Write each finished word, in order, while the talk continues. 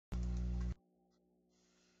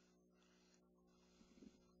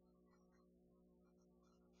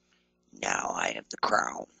Now I have the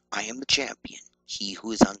crown. I am the champion, he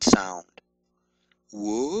who is unsound.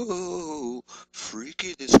 Whoa,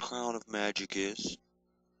 freaky this crown of magic is.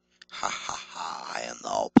 Ha ha ha, I am the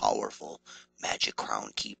all-powerful magic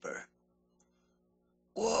crown keeper.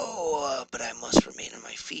 Whoa, but I must remain on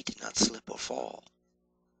my feet and not slip or fall.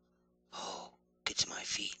 Oh, get to my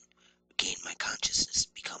feet, regain my consciousness,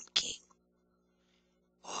 become king.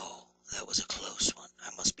 Oh, that was a close one.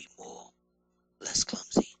 I must be less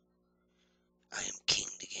clumsy. I am king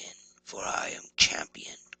again, for I am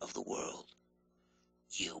champion of the world.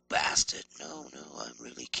 You bastard. No, no, I'm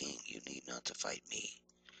really king. You need not to fight me.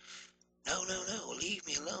 No, no, no, leave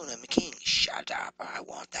me alone. I'm a king. Shut up. I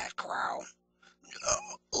want that crown.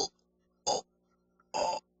 No. Oh, oh,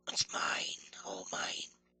 oh. It's mine. All mine.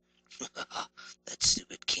 That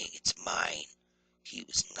stupid king. It's mine. He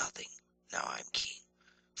was nothing. Now I'm king.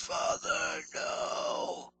 Father,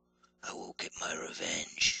 no. I will get my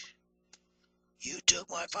revenge. You took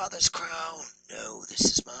my father's crown. No, this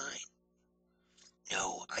is mine.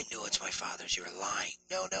 No, I know it's my father's. You're lying.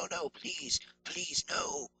 No, no, no, please, please,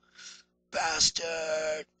 no.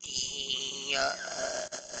 Bastard. This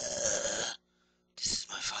is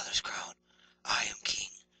my father's crown. I am king,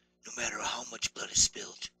 no matter how much blood is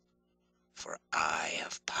spilled. For I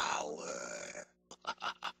have power.